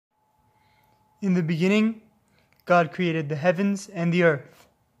In the beginning, God created the heavens and the earth.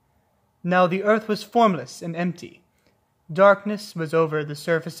 Now the earth was formless and empty. Darkness was over the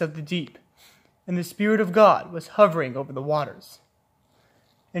surface of the deep, and the Spirit of God was hovering over the waters.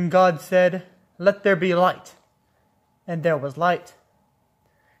 And God said, "Let there be light." And there was light.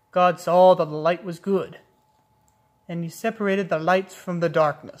 God saw that the light was good, and he separated the light from the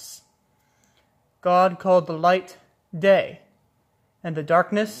darkness. God called the light day, and the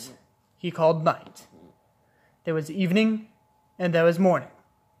darkness he called night. There was evening, and there was morning,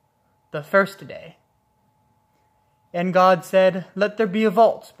 the first day. And God said, "Let there be a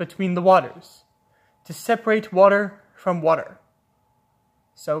vault between the waters, to separate water from water."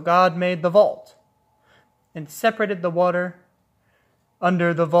 So God made the vault, and separated the water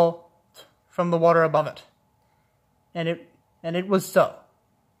under the vault from the water above it. And it was so.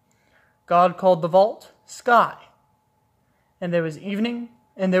 God called the vault sky. And there was evening,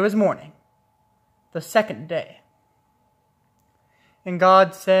 and there was morning, the second day. And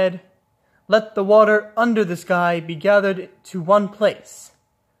God said, "Let the water under the sky be gathered to one place,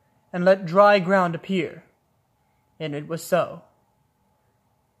 and let dry ground appear." And it was so.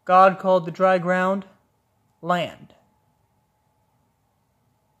 God called the dry ground land.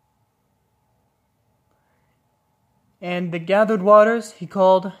 And the gathered waters he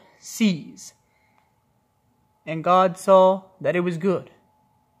called seas. And God saw that it was good.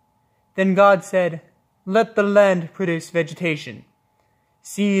 Then God said, "Let the land produce vegetation,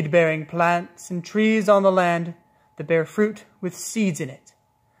 seed-bearing plants and trees on the land that bear fruit with seeds in it,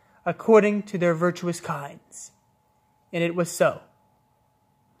 according to their virtuous kinds." And it was so.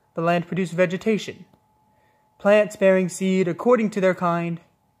 The land produced vegetation, plants bearing seed according to their kind,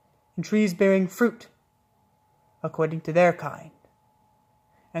 and trees bearing fruit according to their kind.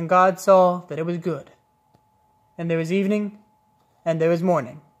 And God saw that it was good. And there was evening, and there was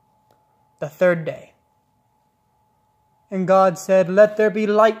morning, the third day. And God said, "Let there be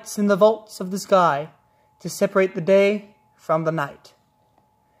lights in the vaults of the sky to separate the day from the night,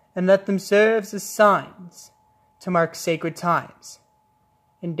 and let them serve as signs to mark sacred times,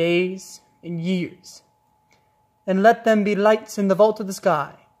 and days, and years. And let them be lights in the vault of the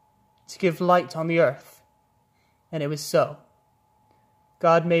sky to give light on the earth." And it was so.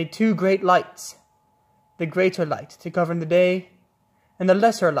 God made two great lights, the greater light to govern the day, and the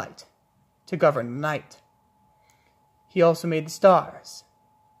lesser light to govern the night. He also made the stars.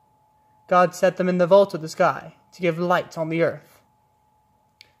 God set them in the vault of the sky to give light on the earth,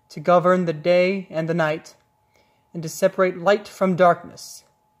 to govern the day and the night, and to separate light from darkness.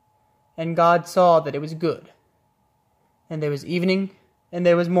 And God saw that it was good. And there was evening, and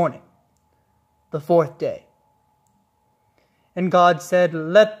there was morning, the fourth day. And God said,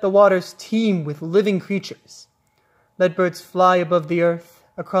 "Let the waters teem with living creatures. Let birds fly above the earth,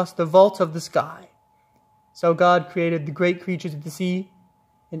 across the vault of the sky." So God created the great creatures of the sea,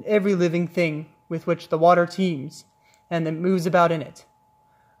 and every living thing with which the water teems, and that moves about in it,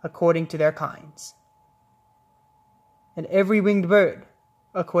 according to their kinds. And every winged bird,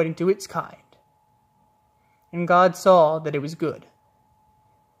 according to its kind. And God saw that it was good.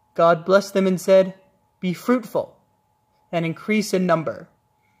 God blessed them and said, "Be fruitful, and increase in number,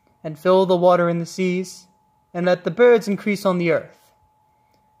 and fill the water in the seas, and let the birds increase on the earth."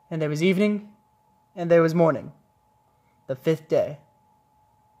 And there was evening, and there was morning, the fifth day.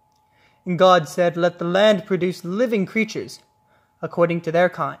 And God said, "Let the land produce living creatures, according to their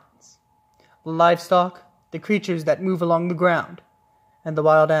kinds, the livestock, the creatures that move along the ground, and the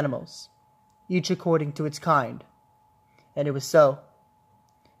wild animals, each according to its kind." And it was so.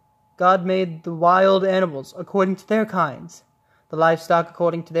 God made the wild animals according to their kinds, the livestock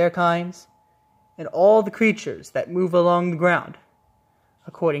according to their kinds, and all the creatures that move along the ground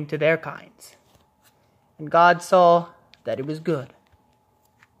according to their kinds. And God saw that it was good.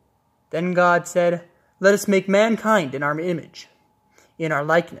 Then God said, "Let us make mankind in our image, in our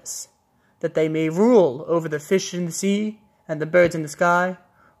likeness, that they may rule over the fish in the sea and the birds in the sky,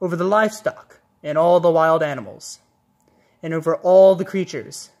 over the livestock and all the wild animals, and over all the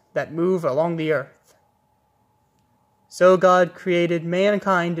creatures that move along the earth." So God created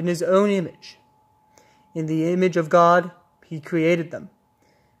mankind in his own image. In the image of God he created them.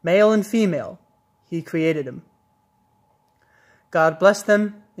 Male and female he created them. God blessed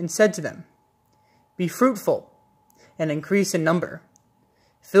them and said to them, "Be fruitful and increase in number.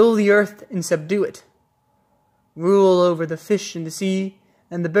 Fill the earth and subdue it. Rule over the fish in the sea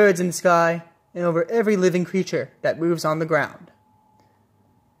and the birds in the sky, and over every living creature that moves on the ground."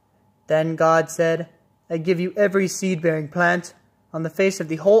 Then God said, "I give you every seed-bearing plant on the face of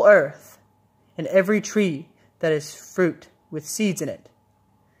the whole earth, and every tree that is fruit with seeds in it.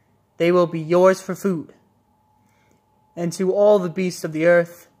 they will be yours for food. And to all the beasts of the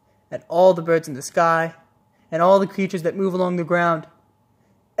earth, and all the birds in the sky, and all the creatures that move along the ground,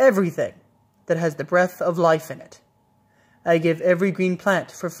 everything that has the breath of life in it, I give every green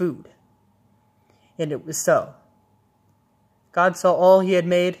plant for food. And it was so. God saw all he had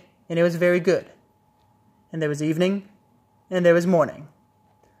made, and it was very good. And there was evening, and there was morning,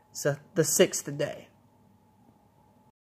 so the 6th day.